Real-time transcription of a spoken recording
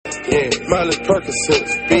yeah. Miley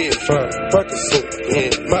Percocets, big fine, Percocet, yeah.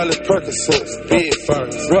 Miley Percocets, big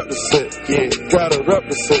fine, represent, yeah. Gotta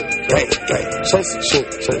represent, gang, gang. Chase a chick,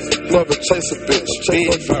 never chase a bitch,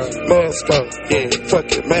 big fine. Mask on, yeah.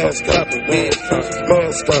 Fuck it, mask off, big fine.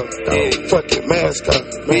 Mask on, yeah. Fuck it, mask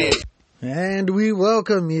off, big. And we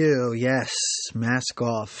welcome you. Yes, mask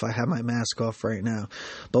off. I have my mask off right now.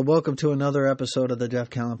 But welcome to another episode of the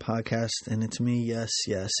Jeff Callan Podcast. And it's me. Yes,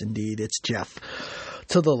 indeed. It's Jeff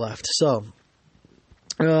to the left. So,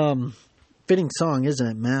 fitting song, isn't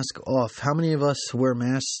it? Mask off. How many of us wear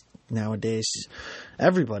masks nowadays?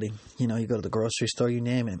 Everybody. You know, you go to the grocery store, you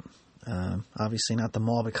name it. Obviously not the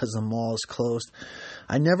mall because the mall is closed.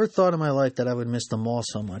 I never thought in my life that I would miss the mall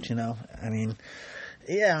so much, you know? I mean...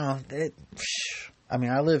 Yeah,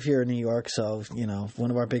 I live here in New York, so, you know, one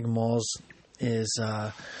of our big malls is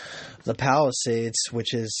the Palisades,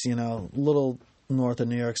 which is, you know, a little north of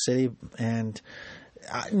New York City, and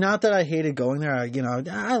not that I hated going there,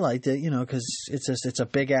 I liked it, you know, because it's a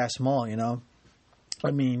big-ass mall, you know. I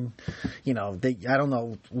mean, you know, I don't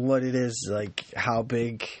know what it is, like, how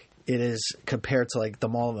big it is compared to like the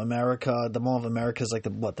Mall of America. The Mall of America is like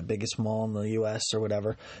the biggest mall in the U.S. or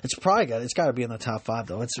whatever. It's got to be in the top 5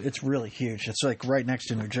 though. It's really huge. It's like right next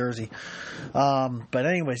to New Jersey. But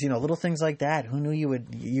anyways, you know, little things like that. Who knew you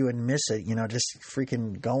would miss it? You know, just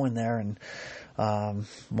freaking going there and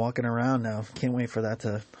walking around now. Can't wait for that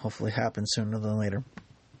to hopefully happen sooner than later.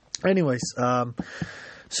 Anyways,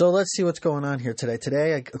 so let's see what's going on here today.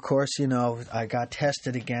 Today, of course, you know, I got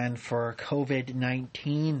tested again for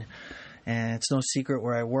COVID-19, and it's no secret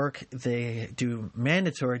where I work. They do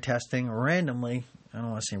mandatory testing randomly. I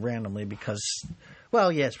don't want to say randomly because, well,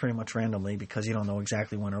 yeah, it's pretty much randomly because you don't know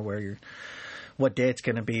exactly when or what day it's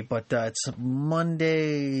going to be. But it's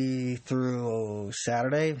Monday through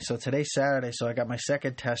Saturday. So today's Saturday, so I got my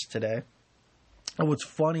second test today. And what's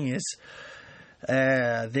funny is...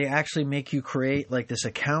 they actually make you create like this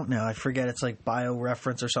account now. I forget, it's like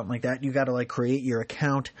BioReference or something like that. You got to like create your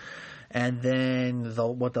account, and then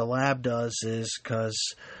what the lab does is, because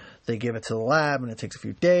they give it to the lab and it takes a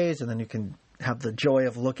few days, and then you can have the joy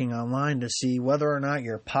of looking online to see whether or not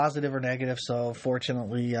you're positive or negative. So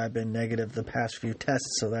fortunately, I've been negative the past few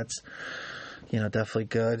tests, so that's, you know, definitely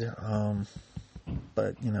good.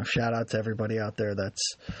 But you know, shout out to everybody out there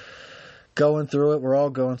that's going through it. We're all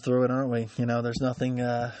going through it, aren't we? You know, there's nothing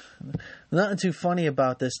too funny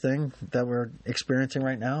about this thing that we're experiencing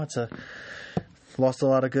right now. Lost a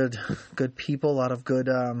lot of good people, a lot of good,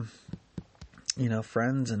 you know,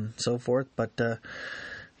 friends and so forth. But,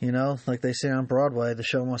 you know, like they say on Broadway, the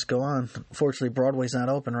show must go on. Fortunately, Broadway's not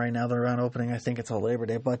open right now. They're around opening, I think, until Labor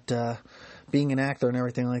Day. But being an actor and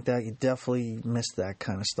everything like that, you definitely miss that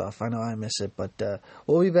kind of stuff. I know I miss it, but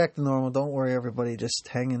we'll be back to normal. Don't worry, everybody. Just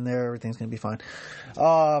hang in there. Everything's going to be fine.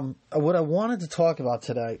 What I wanted to talk about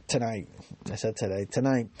tonight,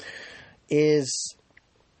 is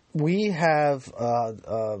we have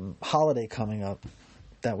a holiday coming up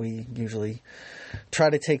that we usually try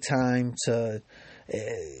to take time to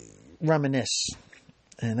reminisce.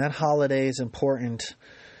 And that holiday is important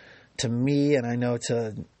to me, and I know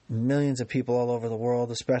to millions of people all over the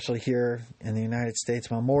world, especially here in the United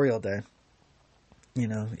States. Memorial Day. You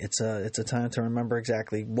know, it's a time to remember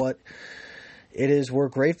exactly what it is we're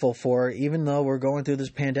grateful for, even though we're going through this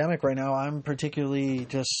pandemic right now. I'm particularly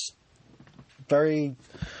just very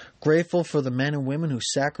grateful for the men and women who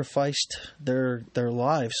sacrificed their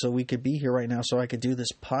lives so we could be here right now, so I could do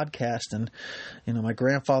this podcast. And, you know, my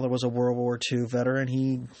grandfather was a World War II veteran.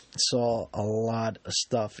 He saw a lot of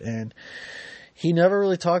stuff, and he never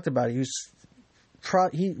really talked about it.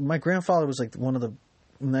 My grandfather was like one of the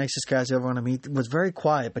nicest guys I ever want to meet. Was very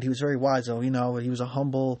quiet, but he was very wise. Though, you know, he was a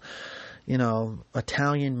humble, you know,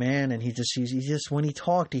 Italian man, and he just when he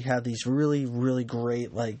talked, he had these really, really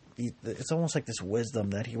great, like, it's almost like this wisdom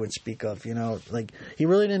that he would speak of. You know, like he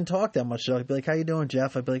really didn't talk that much. So I'd be like, "How you doing,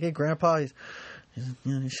 Jeff?" I'd be like, "Hey, Grandpa." You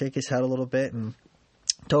know, he'd shake his head a little bit, and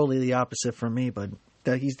totally the opposite from me, but.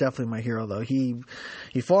 He's definitely my hero, though. He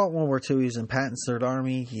fought in World War II. He was in Patton's Third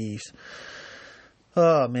Army.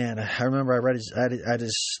 Oh man, I remember I read at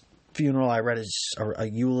his funeral. I read a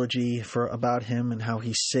eulogy about him and how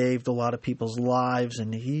he saved a lot of people's lives,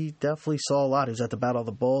 and he definitely saw a lot. He was at the Battle of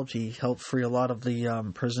the Bulge. He helped free a lot of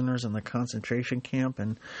the prisoners in the concentration camp,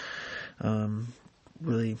 and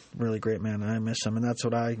really, really great man. I miss him, and that's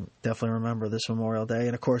what I definitely remember this Memorial Day.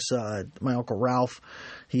 And of course, my Uncle Ralph,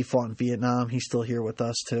 he fought in Vietnam. He's still here with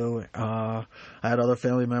us too. I had other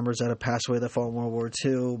family members that had passed away that fought in World War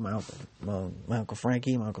II. My Uncle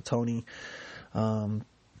Frankie, my Uncle Tony. You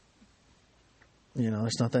know,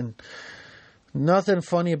 there's nothing nothing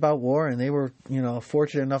funny about war, and they were,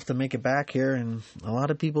 fortunate enough to make it back here, and a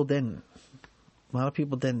lot of people didn't.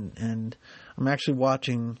 And I'm actually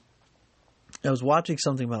I was watching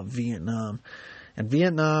something about Vietnam, and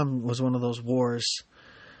Vietnam was one of those wars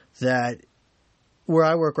that, where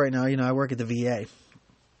I work right now, I work at the VA.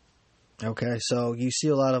 Okay, so you see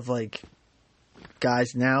a lot of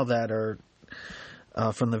guys now that are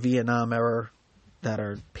from the Vietnam era that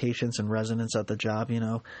are patients and residents at the job,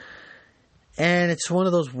 and it's one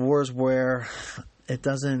of those wars where it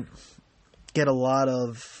doesn't get a lot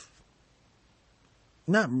of,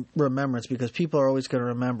 not remembrance, because people are always going to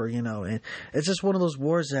remember, and it's just one of those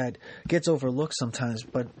wars that gets overlooked sometimes.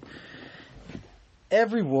 But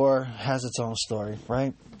every war has its own story,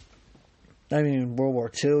 right? I mean, World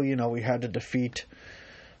War II, we had to defeat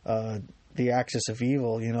the axis of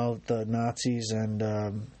evil, the Nazis and,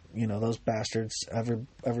 those bastards,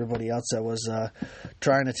 everybody else that was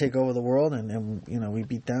trying to take over the world, and we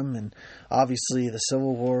beat them. And obviously the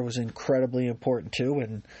Civil War was incredibly important too,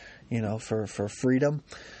 and, for freedom.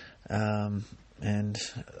 And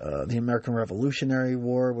the American Revolutionary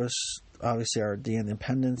War was obviously the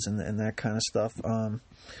independence and that kind of stuff.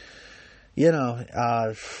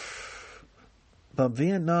 But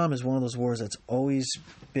Vietnam is one of those wars that's always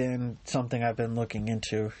been something I've been looking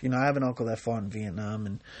into. I have an uncle that fought in Vietnam,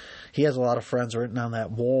 and he has a lot of friends written on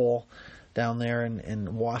that wall down there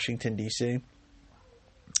in Washington, D.C.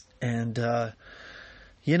 And,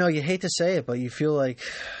 you hate to say it, but you feel like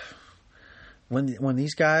when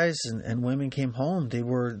these guys and women came home, they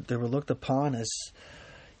were looked upon as,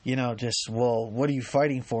 just, well, what are you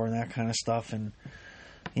fighting for, and that kind of stuff. And,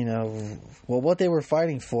 what they were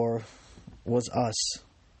fighting for was us,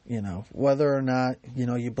 whether or not,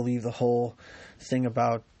 you believe the whole thing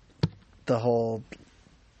about the whole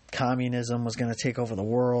communism was going to take over the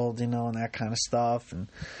world, and that kind of stuff. And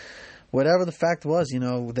whatever the fact was,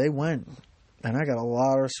 they went. And I got a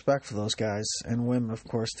lot of respect for those guys and women, of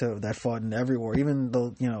course, too, that fought in every war, even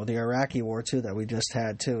the Iraqi war too that we just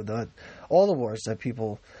had too. All the wars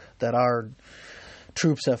that our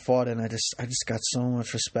troops have fought in, I just got so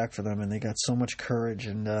much respect for them, and they got so much courage.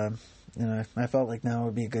 And I felt like now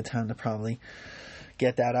would be a good time to probably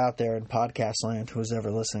get that out there in podcast land, who's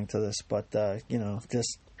ever listening to this. But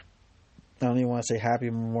just, I don't even want to say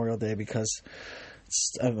Happy Memorial Day, because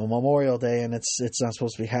it's a Memorial Day and it's not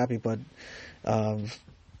supposed to be happy, but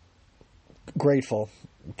Grateful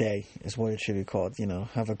Day is what it should be called.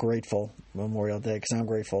 Have a grateful Memorial Day, because I'm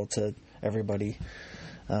grateful to everybody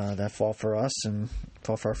that fought for us and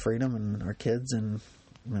fought for our freedom and our kids, and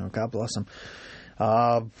God bless them.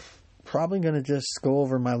 Probably going to just go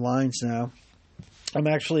over my lines now.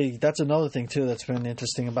 That's another thing too that's been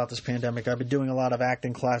interesting about this pandemic. I've been doing a lot of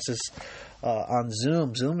acting classes on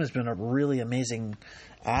Zoom. Zoom has been a really amazing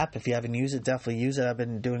app. If you haven't used it, definitely use it. I've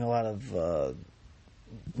been doing a lot of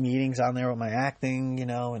meetings on there with my acting,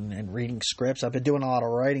 and reading scripts. I've been doing a lot of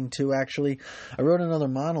writing too, actually. I wrote another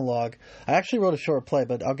monologue. I actually wrote a short play,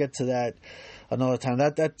 but I'll get to that another time.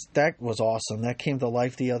 That was awesome. That came to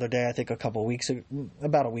life the other day. I think about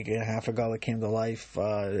a week and a half ago, it came to life.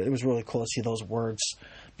 It was really cool to see those words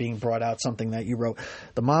being brought out, something that you wrote.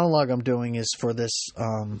 The monologue I'm doing is for this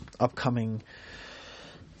upcoming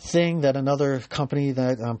thing that another company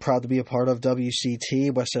that I'm proud to be a part of,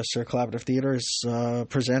 WCT, Westchester Collaborative Theater, is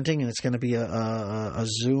presenting, and it's going to be a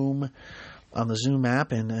Zoom, on the Zoom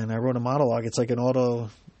app, and I wrote a monologue. It's like an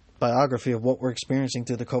autobiography of what we're experiencing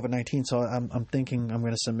through the COVID-19, so I'm thinking I'm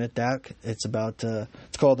going to submit that. It's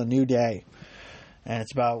called A New Day, and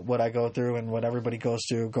it's about what I go through and what everybody goes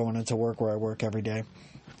through going into work where I work every day.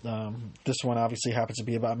 This one obviously happens to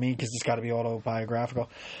be about me, because it's got to be autobiographical.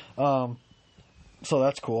 So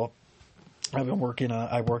that's cool. I worked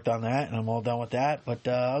on that, and I'm all done with that. But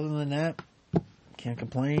other than that, can't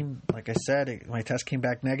complain. Like I said, my test came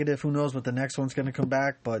back negative. Who knows what the next one's going to come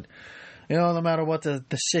back? But, no matter what the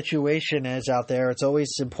situation is out there, it's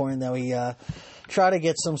always important that we try to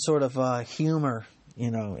get some sort of humor,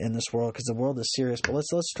 in this world, because the world is serious. But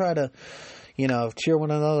let's try to, cheer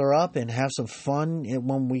one another up and have some fun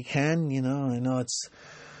when we can. I know it's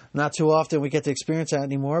not too often we get to experience that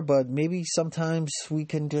anymore, but maybe sometimes we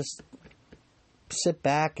can just sit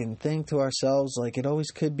back and think to ourselves, like, it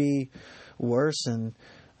always could be worse. And,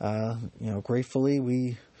 gratefully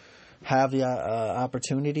we have the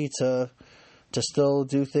opportunity to still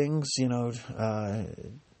do things,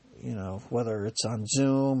 whether it's on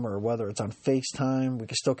Zoom or whether it's on FaceTime. We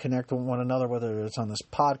can still connect with one another, whether it's on this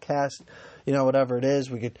podcast, whatever it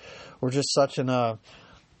is. We're just such a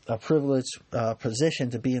privileged position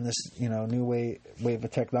to be in this, new wave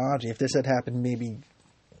of technology. If this had happened maybe,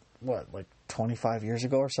 25 years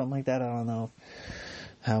ago or something like that. I don't know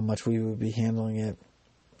how much we would be handling it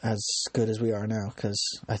as good as we are now, because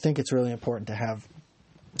I think it's really important to have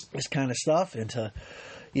this kind of stuff and to,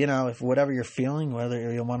 if whatever you're feeling,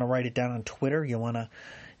 whether you want to write it down on Twitter, you want to,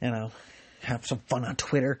 have some fun on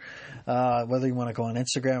Twitter, whether you want to go on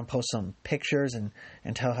Instagram and post some pictures and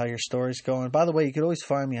tell how your story's going. By the way, you could always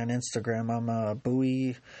find me on Instagram. I'm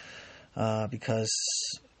Bowie, because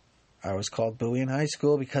I was called Bowie in high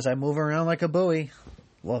school because I move around like a Bowie.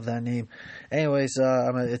 Love that name. Anyways,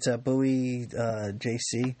 it's a Bowie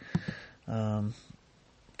JC. God,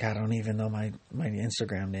 I don't even know my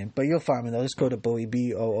Instagram name, but you'll find me though. Just go to Bowie,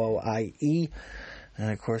 Booie. And,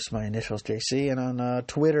 of course, my initials, JC, and on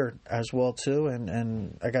Twitter as well, too.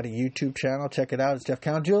 And I got a YouTube channel. Check it out. It's Jeff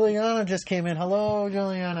Count. Juliana just came in. Hello,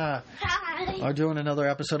 Juliana. Hi. We're doing another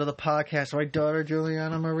episode of the podcast. My daughter,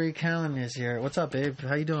 Juliana Marie Callan, is here. What's up, babe?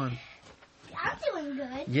 How you doing? I'm doing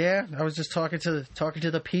good. Yeah, I was just talking to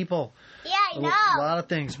the people. Yeah, I know. A lot of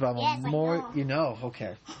things about Yes, more. I know. You know,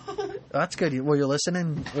 okay. That's good. Were you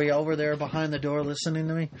listening? Were you over there behind the door listening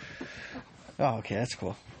to me? Oh, okay. That's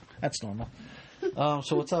cool. That's normal.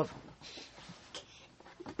 So what's up?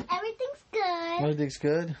 Everything's good. Everything's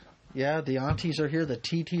good? Yeah, the aunties are here. The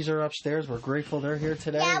TTs are upstairs. We're grateful they're here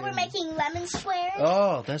today. Yeah, we're making lemon squares.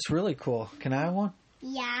 Oh, that's really cool. Can I have one?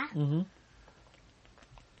 Yeah. Mm-hmm.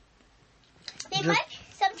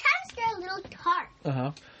 Sometimes they're a little tart.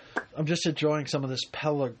 Uh-huh. I'm just enjoying some of this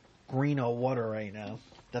Pellegrino water right now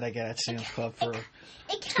that I get at Sam's Club for...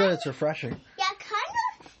 It's good. It's refreshing. Yeah,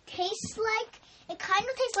 it kind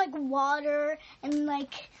of tastes like water and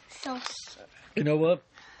like seltzer. You know what?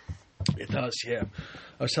 It does, yeah.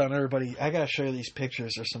 I was telling everybody, I gotta show you these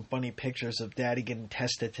pictures. There's some funny pictures of Daddy getting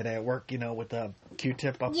tested today at work, with the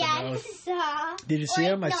Q-tip up the nose. I saw. Did you see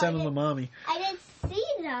them? I sent them to Mommy. I didn't see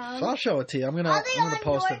them. So I'll show it to you. I'm gonna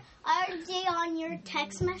post it. Are they on your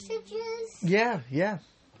text messages? Yeah.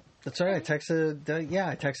 That's right. I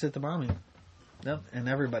texted to Mommy. Yep, and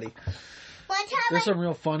everybody. One time There's some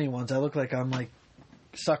real funny ones. I look like I'm like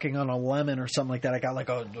sucking on a lemon or something like that. I got like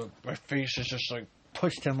my face is just like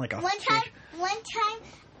pushed in like a One time,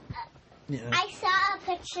 yeah. I saw a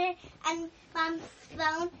picture on Mom's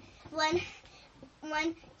phone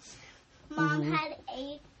when Mom had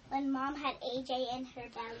AJ in her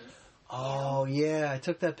belly. Oh yeah, I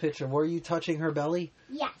took that picture. Were you touching her belly?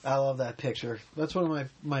 Yes. I love that picture. That's one of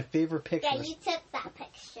my favorite pictures. Yeah, you took that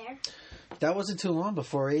picture. That wasn't too long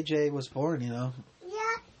before AJ was born, Yeah,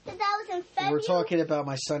 but that was in February. We're talking about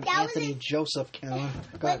my son Anthony Joseph Callan.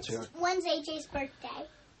 Go ahead, sweetheart. When's AJ's birthday?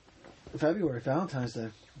 February, Valentine's Day.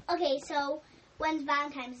 Okay, so when's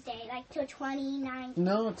Valentine's Day? Like till 29th?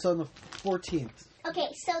 No, it's on the 14th. Okay,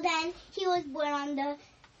 so then he was born on the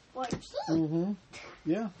 14th. Mm-hmm.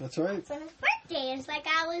 Yeah, that's right. It's on his birthday. It's like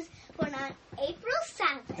I was born on April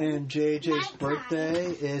 7th. And JJ's Nighttime. birthday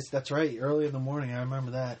is, that's right, early in the morning. I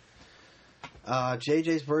remember that.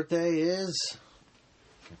 JJ's birthday is...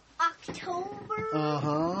 October.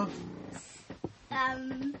 Uh-huh.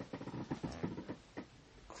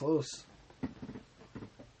 Close.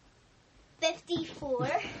 54.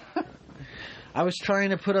 I was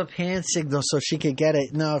trying to put up hand signals so she could get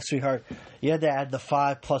it. No, sweetheart. You had to add the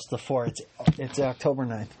 5 plus the 4. It's October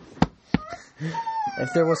 9th.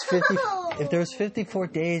 If there was 54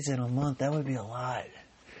 days in a month, that would be a lot.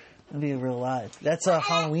 That'd be a real lot. That's a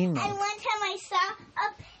Halloween month. And one time I saw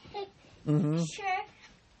a picture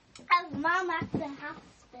of Mom at the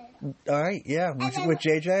hospital. All right, yeah. With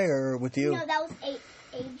JJ or with you? No, that was AJ.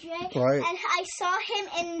 Right. And I saw him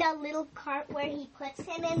in the little cart where he puts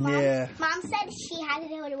him in. Mom said she had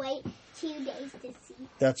to wait 2 days to see.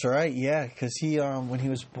 That's right, yeah. Because he, when he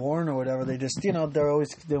was born or whatever, they just, they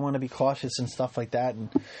want to be cautious and stuff like that. And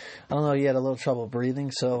I don't know, he had a little trouble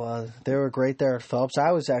breathing. So they were great there at Phelps.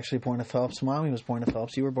 I was actually born at Phelps. Mommy was born at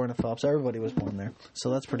Phelps. You were born at Phelps. Everybody was born there. So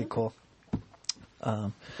that's pretty cool.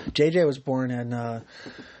 JJ was born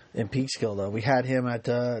in Peekskill, though. We had him at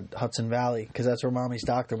Hudson Valley because that's where Mommy's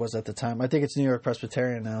doctor was at the time. I think it's New York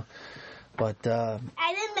Presbyterian now. But I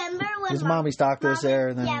remember when his Mommy's doctor was there,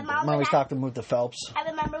 and then Mommy's doctor moved to Phelps. I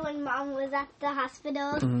remember when Mom was at the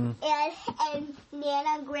hospital, and Nana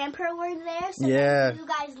and Grandpa were there, so then you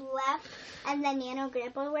guys left, and then Nana and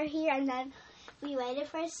Grandpa were here, and then we waited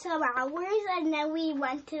for some hours, and then we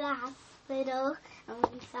went to the hospital, and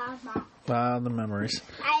we saw Mom. Wow, the memories.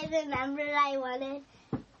 I remember I wanted.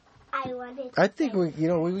 I think we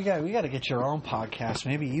got to get your own podcast.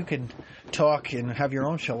 Maybe you can talk and have your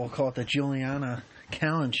own show. We'll call it the Juliana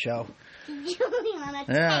Callan Show. Juliana.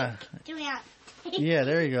 Yeah. Juliana. Yeah,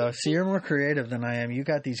 there you go. See, you're more creative than I am. You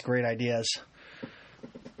got these great ideas.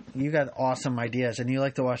 you got awesome ideas, and you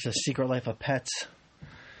like to watch The Secret Life of Pets.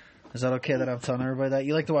 Is that okay that I'm telling everybody that?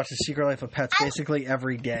 You like to watch The Secret Life of Pets basically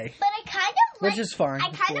every day. But I kind of like... Which is fine.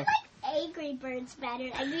 I kind of like Angry Birds better.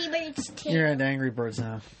 Angry Birds 2. You're into Angry Birds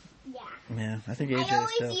now. Yeah. Yeah, I think AJ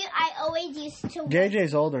is too. I always used to...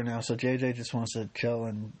 JJ's older now, so JJ just wants to chill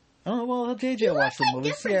and... Oh, well, JJ will watch the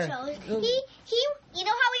movies. Yeah. He, you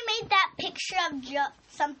know how we made that picture of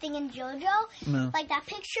something in JoJo? No. Like that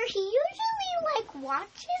picture, he usually like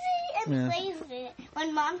watches it and plays it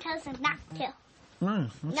when Mom tells him not to. No.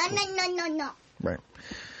 Right.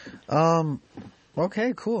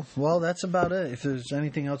 Okay, cool. Well, that's about it. If there's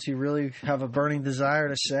anything else you really have a burning desire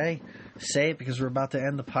to say it, because we're about to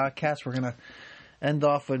end the podcast. We're going to end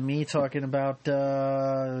off with me talking about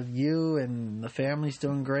you and the family's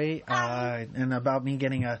doing great, and about me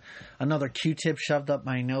getting another Q-tip shoved up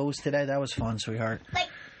my nose today. That was fun, sweetheart.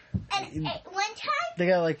 And one time... They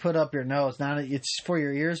got to, put up your nose. It's for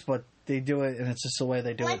your ears, but they do it, and it's just the way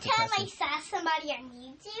they do it. One time I saw somebody on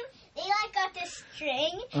YouTube. They, got this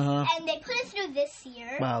string, and they put it through this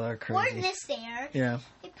ear. Wow, they're crazy. Or this ear. Yeah.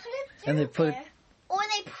 They put it through there. Or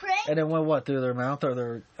they pranked... And it went what? Through their mouth or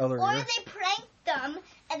their other ear? Or they pranked them,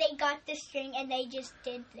 and they got the string, and they just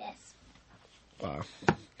did this. Wow.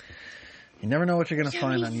 You never know what you're going to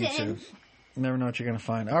find on YouTube. You never know what you're going to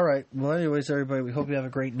find. All right. Well, anyways, everybody, we hope you have a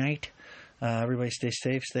great night. Everybody stay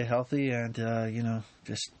safe, stay healthy, and,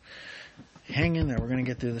 just hang in there. We're going to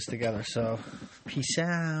get through this together. So, peace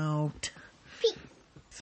out.